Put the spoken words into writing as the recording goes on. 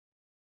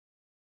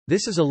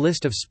This is a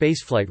list of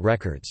spaceflight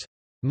records.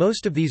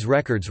 Most of these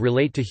records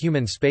relate to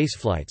human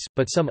spaceflights,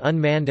 but some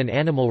unmanned and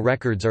animal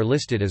records are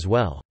listed as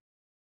well.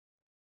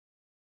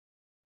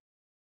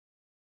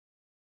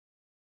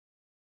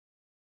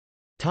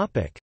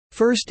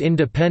 First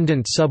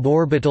independent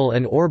suborbital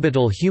and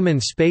orbital human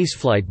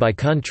spaceflight by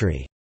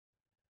country.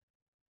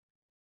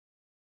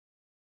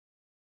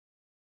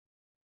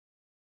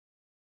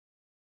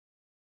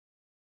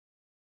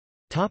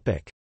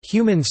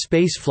 Human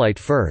spaceflight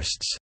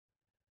firsts.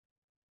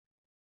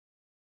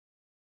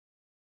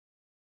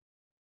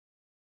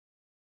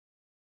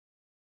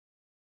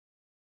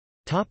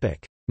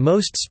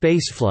 Most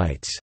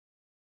spaceflights.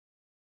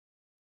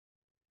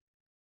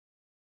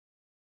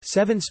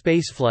 7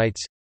 spaceflights.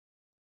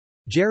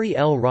 Jerry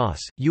L. Ross,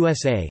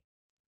 USA.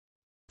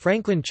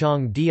 Franklin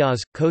Chong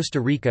Diaz,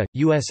 Costa Rica,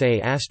 USA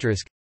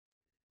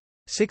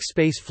 *. 6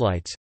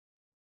 spaceflights.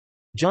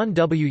 John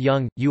W.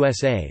 Young,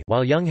 USA.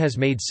 While Young has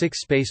made 6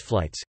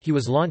 spaceflights, he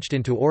was launched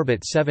into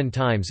orbit 7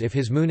 times if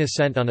his moon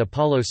ascent on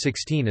Apollo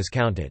 16 is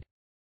counted.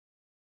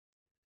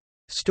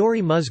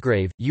 Story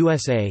Musgrave,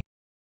 USA.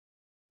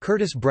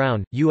 Curtis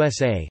Brown,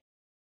 USA.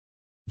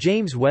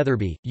 James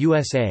Weatherby,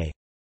 USA.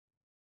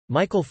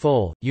 Michael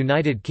Foale,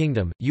 United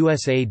Kingdom,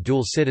 USA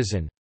dual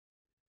citizen.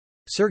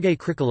 Sergei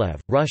Krikalev,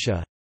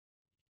 Russia.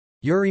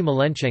 Yuri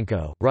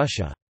Malenchenko,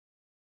 Russia.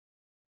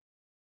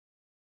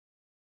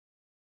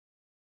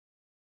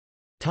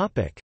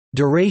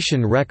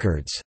 Duration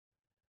records.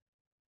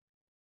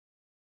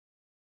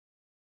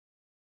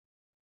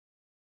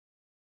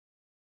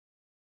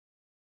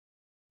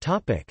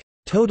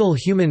 Total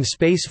human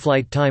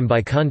spaceflight time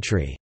by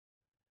country.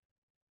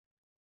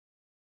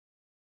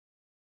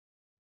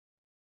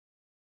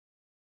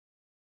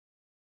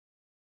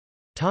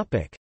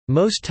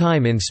 Most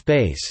time in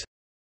space.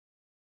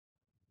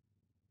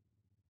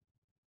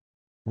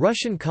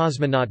 Russian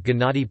cosmonaut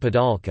Gennady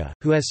Padalka,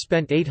 who has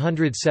spent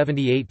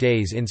 878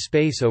 days in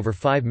space over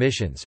 5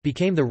 missions,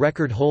 became the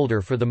record holder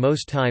for the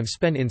most time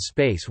spent in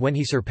space when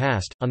he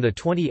surpassed, on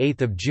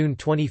 28 June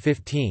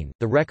 2015,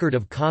 the record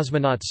of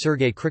cosmonaut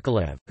Sergei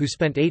Krikalev, who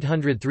spent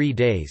 803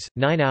 days,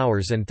 9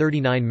 hours and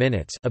 39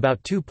 minutes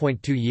about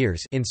 2.2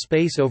 years in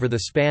space over the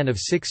span of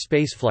 6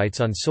 spaceflights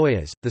on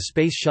Soyuz, the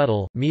Space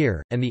Shuttle,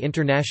 Mir, and the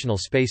International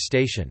Space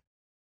Station.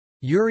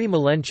 Yuri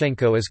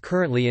Malenchenko is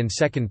currently in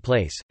second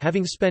place,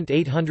 having spent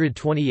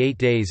 828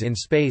 days in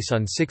space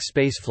on 6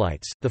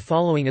 spaceflights. The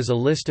following is a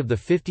list of the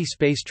 50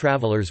 space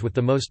travelers with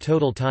the most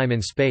total time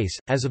in space,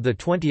 as of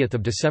 20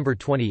 December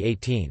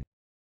 2018.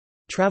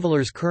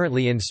 Travelers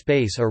currently in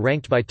space are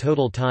ranked by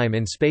total time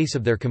in space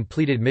of their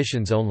completed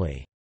missions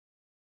only.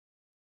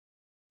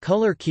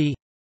 Color key.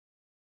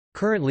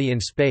 Currently in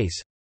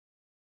space.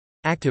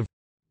 Active.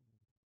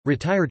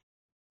 Retired.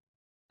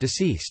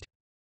 Deceased.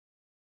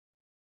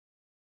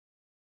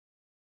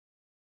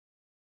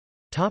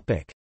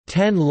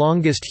 10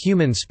 longest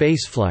human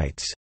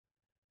spaceflights.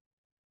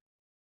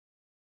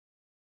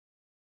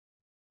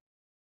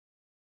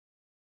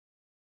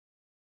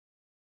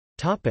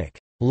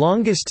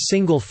 Longest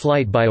single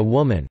flight by a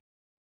woman.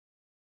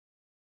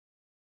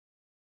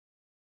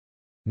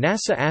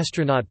 NASA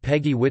astronaut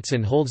Peggy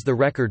Whitson holds the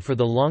record for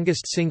the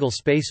longest single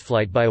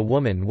spaceflight by a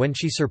woman when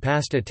she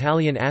surpassed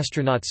Italian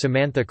astronaut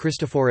Samantha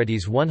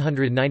Cristoforetti's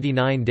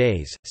 199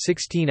 days,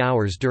 16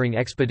 hours during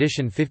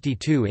Expedition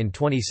 52 in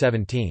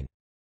 2017.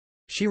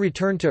 She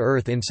returned to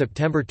Earth in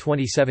September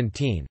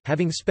 2017,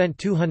 having spent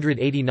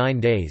 289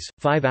 days,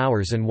 5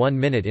 hours and 1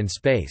 minute in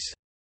space.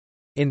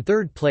 In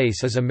third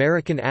place is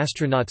American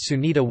astronaut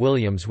Sunita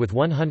Williams with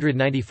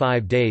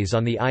 195 days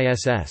on the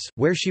ISS,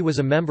 where she was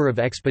a member of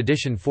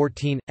Expedition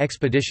 14,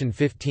 Expedition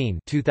 15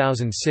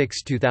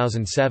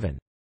 2006-2007.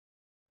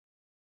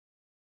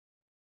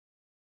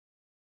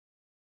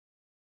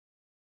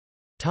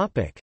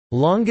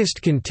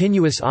 Longest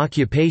continuous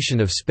occupation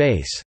of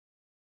space.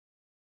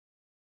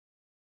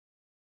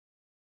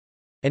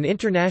 An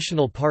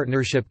international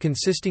partnership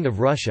consisting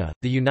of Russia,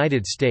 the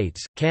United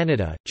States,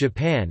 Canada,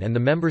 Japan and the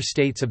member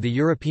states of the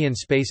European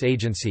Space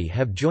Agency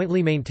have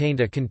jointly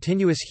maintained a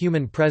continuous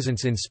human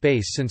presence in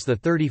space since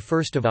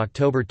 31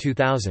 October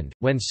 2000,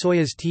 when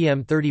Soyuz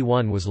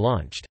TM-31 was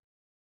launched.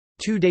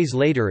 2 days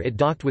later it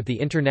docked with the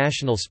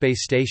International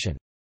Space Station.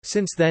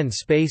 Since then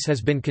space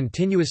has been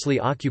continuously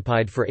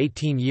occupied for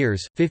 18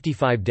 years,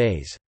 55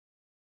 days.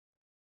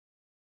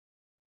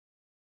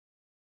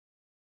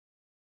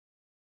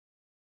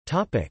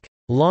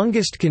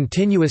 Longest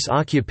continuous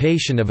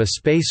occupation of a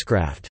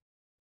spacecraft.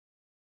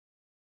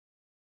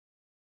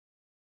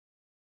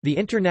 The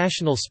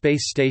International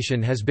Space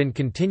Station has been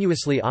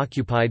continuously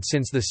occupied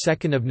since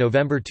 2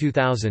 November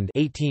 2000,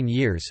 18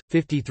 years,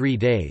 53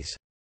 days.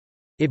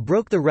 It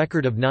broke the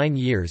record of 9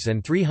 years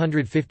and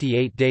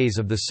 358 days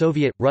of the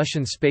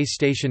Soviet-Russian space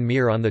station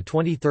Mir on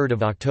 23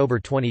 October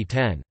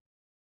 2010.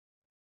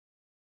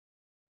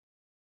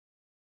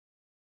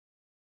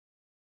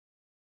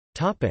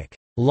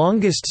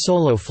 Longest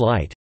solo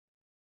flight.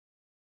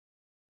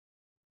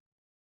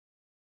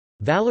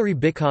 Valery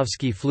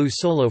Bykovsky flew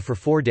solo for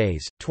 4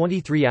 days,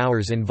 23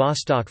 hours in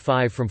Vostok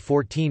 5 from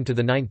 14 to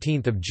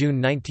 19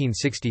 June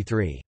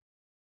 1963.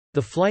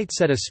 The flight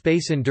set a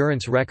space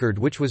endurance record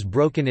which was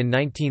broken in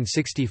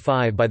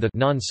 1965 by the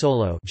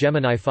non-solo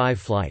Gemini 5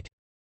 flight.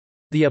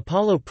 The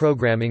Apollo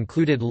program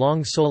included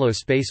long solo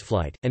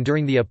spaceflight, and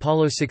during the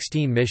Apollo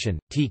 16 mission,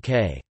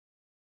 T.K.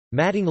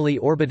 Mattingly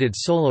orbited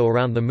solo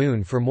around the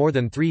Moon for more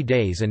than 3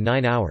 days and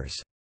 9 hours.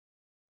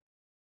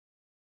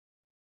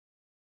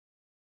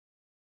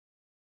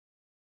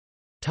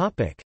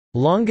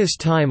 Longest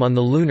time on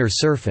the lunar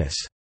surface.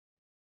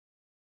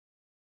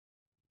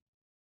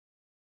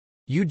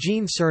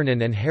 Eugene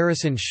Cernan and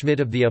Harrison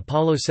Schmitt of the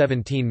Apollo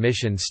 17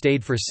 mission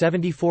stayed for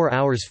 74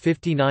 hours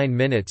 59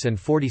 minutes and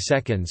 40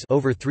 seconds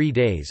over 3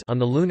 days on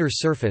the lunar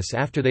surface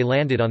after they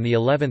landed on the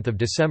 11th of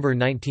December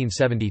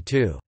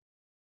 1972.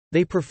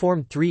 They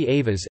performed 3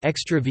 EVAs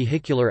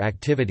extravehicular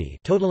activity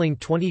totaling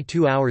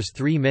 22 hours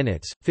 3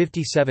 minutes,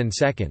 57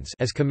 seconds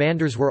as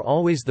commanders were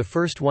always the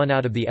first one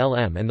out of the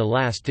LM and the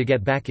last to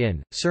get back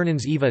in.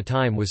 Cernan's EVA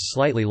time was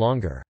slightly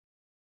longer.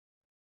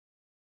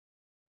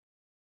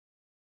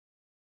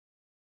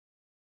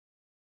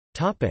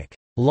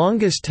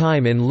 Longest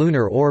time in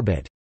lunar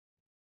orbit.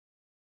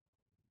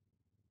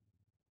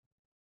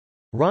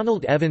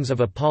 Ronald Evans of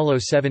Apollo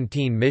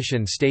 17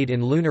 mission stayed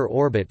in lunar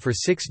orbit for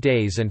 6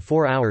 days and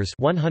 4 hours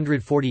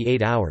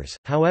 148 hours,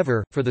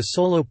 however, for the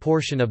solo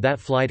portion of that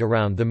flight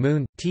around the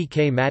Moon,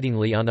 T.K.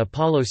 Mattingly on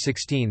Apollo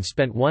 16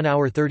 spent 1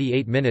 hour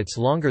 38 minutes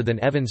longer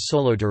than Evans'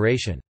 solo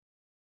duration.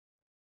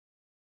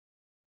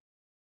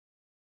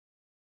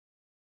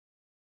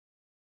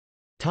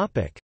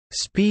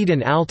 Speed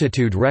and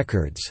altitude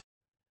records.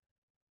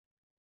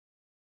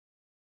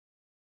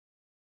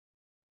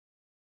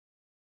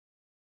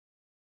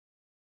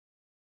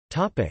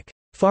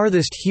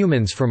 Farthest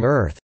humans from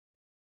Earth.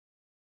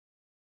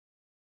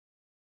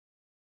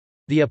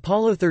 The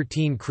Apollo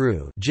 13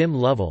 crew, Jim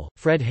Lovell,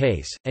 Fred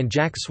Haise, and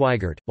Jack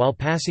Swigert, while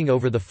passing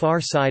over the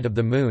far side of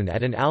the Moon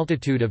at an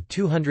altitude of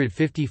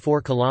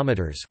 254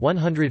 kilometers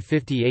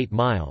 (158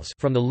 miles)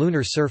 from the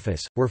lunar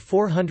surface, were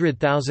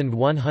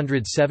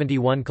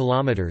 400,171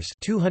 kilometers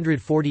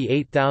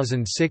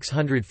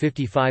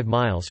 (248,655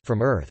 miles)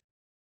 from Earth.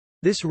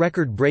 This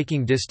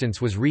record-breaking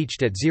distance was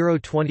reached at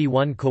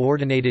 0:21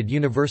 Coordinated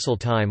Universal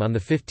Time on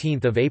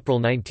 15 April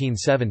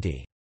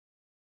 1970.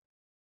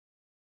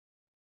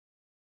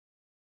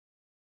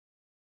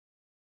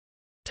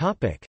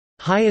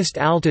 Highest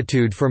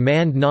altitude for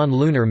manned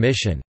non-lunar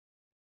mission.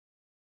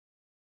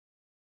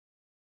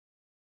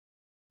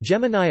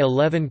 Gemini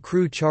 11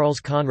 crew Charles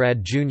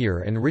Conrad Jr.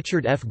 and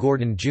Richard F.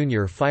 Gordon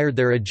Jr. fired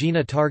their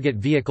Agena target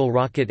vehicle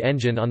rocket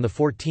engine on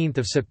 14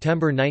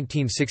 September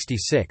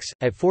 1966,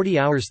 at 40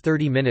 hours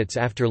 30 minutes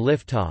after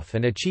liftoff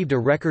and achieved a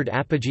record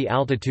apogee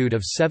altitude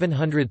of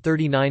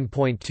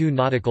 739.2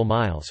 nautical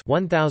miles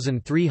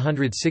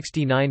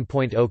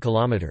 1,369.0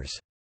 kilometers.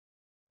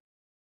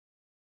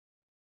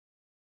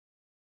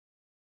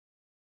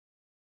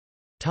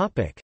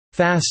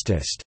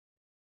 Fastest.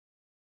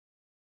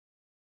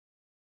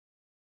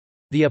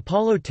 The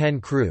Apollo 10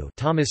 crew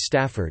Thomas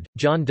Stafford,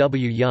 John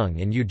W. Young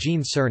and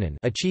Eugene Cernan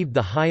achieved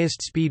the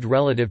highest speed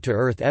relative to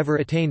Earth ever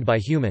attained by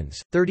humans,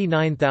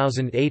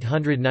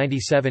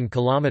 39,897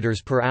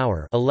 km per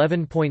hour,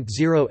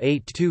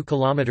 11.082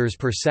 km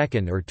per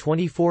second or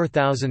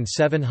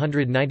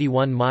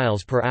 24,791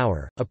 miles per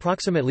hour,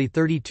 approximately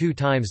 32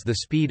 times the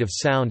speed of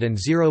sound and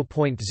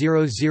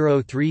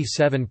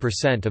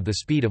 0.0037% of the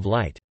speed of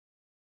light.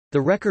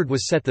 The record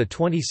was set the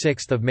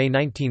 26th of May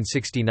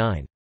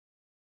 1969.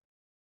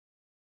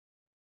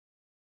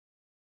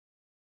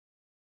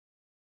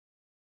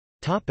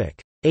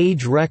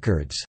 Age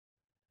records.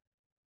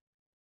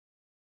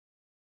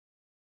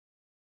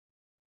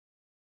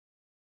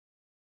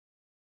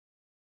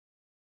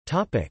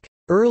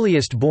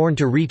 Earliest born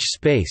to reach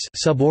space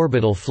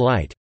suborbital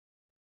flight.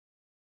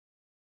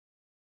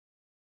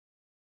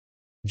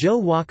 Joe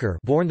Walker,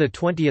 born the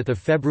 20th of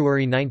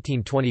February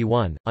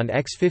 1921 on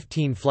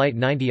X-15 flight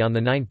 90 on the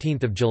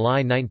 19th of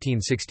July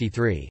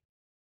 1963.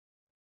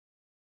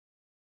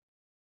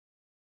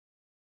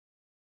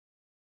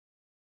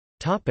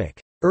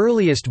 Topic: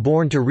 Earliest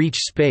born to reach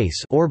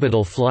space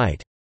orbital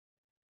flight.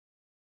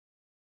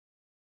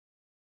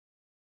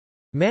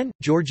 Man,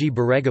 Georgy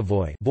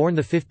Beregovoy, born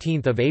the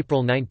 15th of April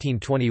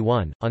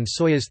 1921 on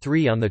Soyuz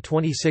 3 on the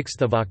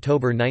 26th of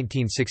October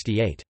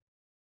 1968.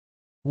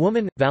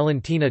 Woman,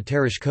 Valentina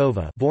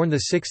Tereshkova, born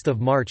the 6th of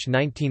March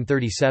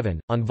 1937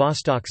 on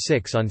Vostok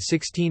 6 on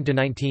 16 to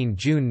 19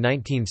 June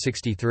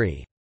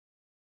 1963.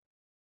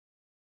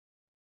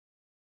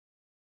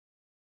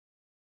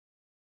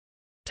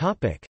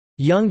 Topic: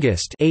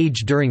 Youngest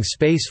age during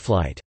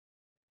spaceflight.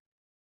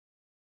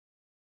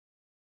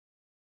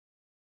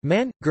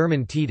 Man,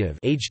 German Titov,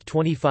 aged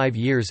 25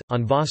 years,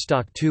 on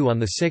Vostok 2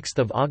 on 6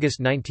 August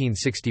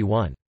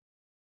 1961.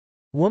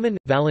 Woman,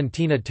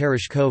 Valentina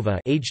Tereshkova,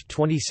 aged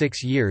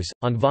 26 years,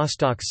 on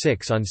Vostok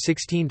 6 on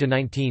 16 to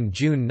 19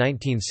 June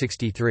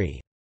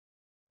 1963.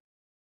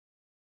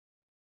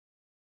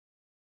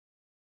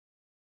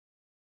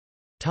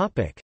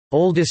 Topic: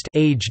 Oldest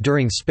age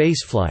during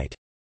spaceflight.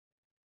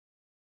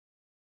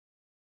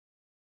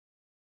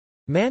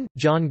 Mann,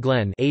 John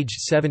Glenn,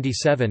 aged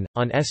 77,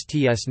 on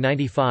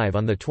STS-95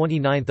 on the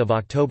 29th of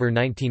October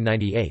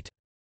 1998.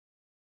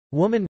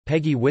 Woman,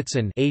 Peggy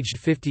Whitson, aged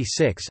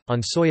 56,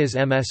 on Soyuz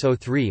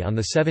MS-03 on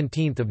the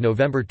 17th of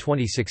November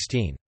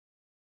 2016.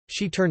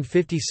 She turned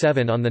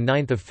 57 on the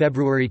 9th of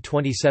February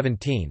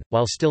 2017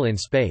 while still in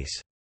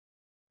space.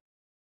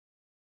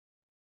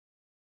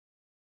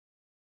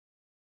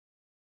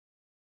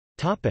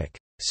 Topic: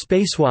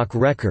 Spacewalk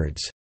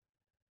records.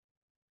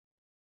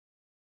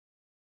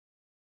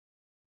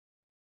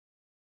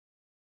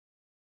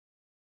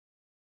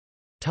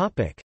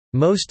 Topic: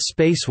 Most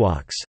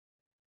spacewalks.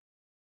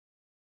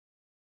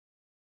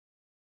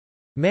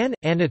 Mann,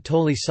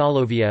 Anatoly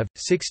Soloviev,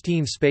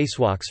 16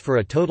 spacewalks for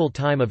a total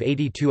time of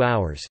 82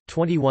 hours,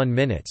 21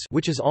 minutes,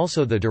 which is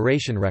also the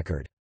duration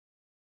record.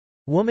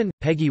 Woman,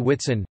 Peggy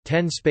Whitson,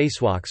 10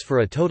 spacewalks for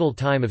a total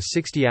time of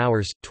 60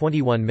 hours,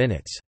 21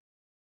 minutes.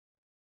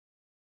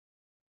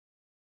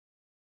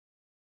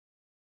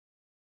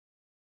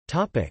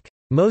 Topic: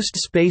 Most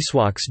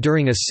spacewalks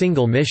during a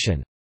single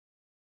mission.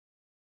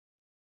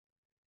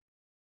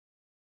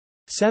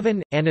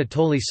 7.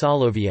 Anatoly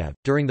Soloviev,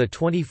 during the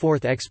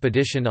 24th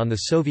expedition on the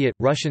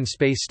Soviet-Russian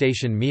space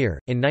station Mir,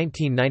 in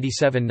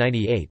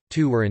 1997–98,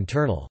 2 were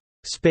internal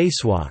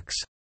spacewalks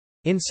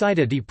inside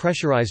a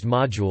depressurized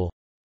module.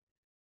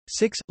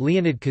 6.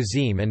 Leonid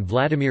Kazim and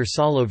Vladimir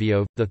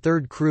Solovyov, the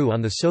third crew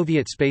on the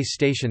Soviet space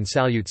station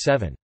Salyut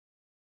 7.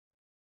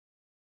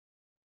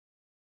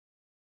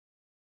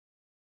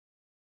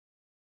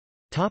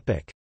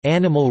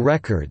 Animal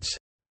records.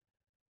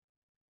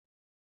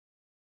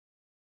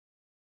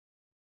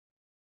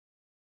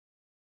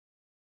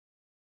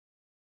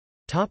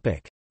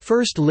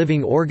 First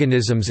living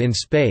organisms in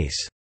space.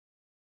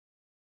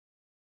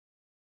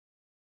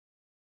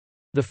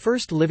 The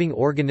first living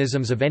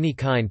organisms of any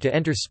kind to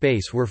enter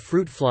space were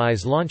fruit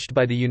flies launched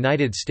by the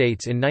United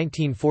States in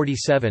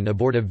 1947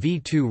 aboard a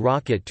V-2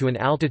 rocket to an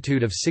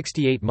altitude of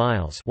 68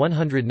 miles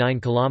 (109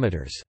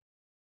 kilometers).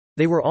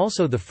 They were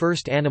also the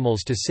first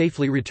animals to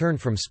safely return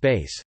from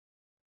space.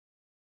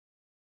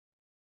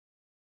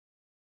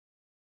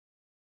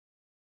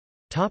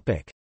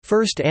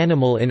 First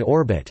animal in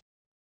orbit.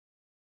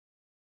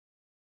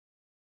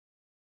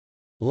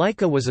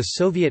 Laika was a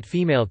Soviet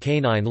female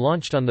canine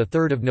launched on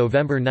 3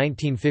 November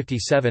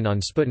 1957 on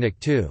Sputnik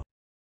 2.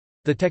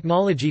 The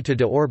technology to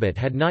deorbit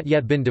had not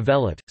yet been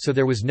developed, so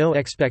there was no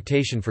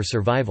expectation for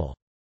survival.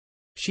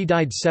 She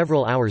died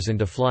several hours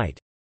into flight.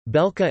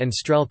 Belka and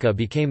Strelka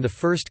became the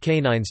first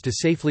canines to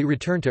safely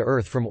return to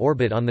Earth from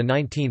orbit on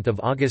 19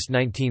 August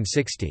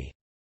 1960.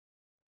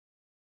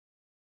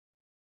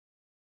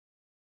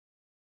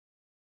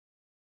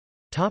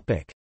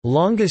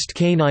 Longest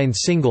canine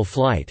single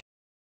flight.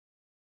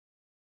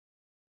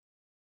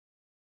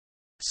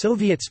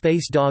 Soviet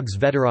space dogs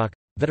Veterok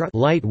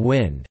Light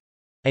Wind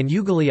and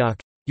Ugolyak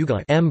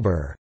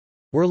Ember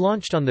were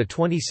launched on the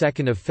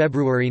 22nd of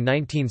February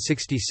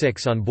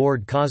 1966 on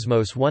board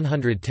Cosmos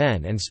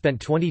 110 and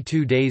spent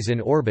 22 days in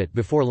orbit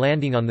before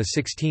landing on the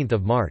 16th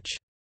of March.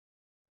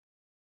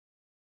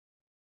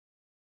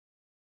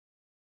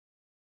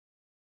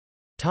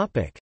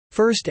 Topic: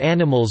 First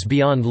animals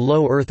beyond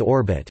low Earth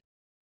orbit.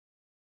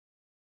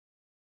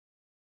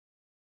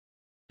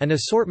 An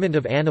assortment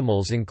of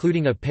animals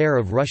including a pair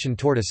of Russian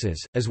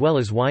tortoises, as well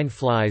as wine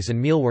flies and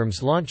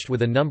mealworms launched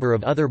with a number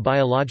of other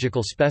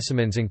biological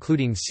specimens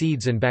including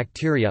seeds and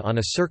bacteria on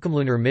a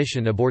circumlunar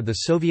mission aboard the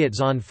Soviet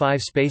Zond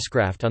 5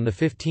 spacecraft on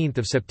 15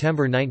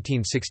 September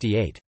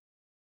 1968.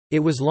 It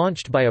was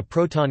launched by a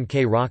Proton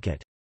K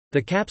rocket.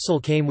 The capsule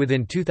came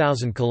within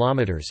 2,000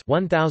 kilometers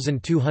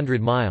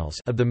 (1,200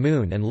 miles) of the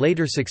Moon and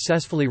later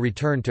successfully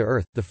returned to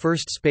Earth, the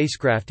first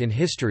spacecraft in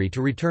history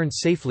to return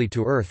safely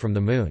to Earth from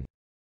the Moon.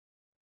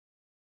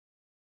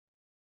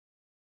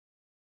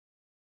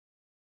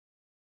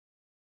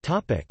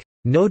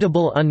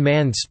 Notable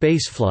unmanned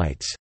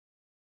spaceflights.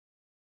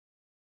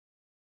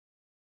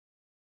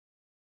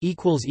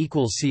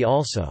 See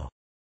also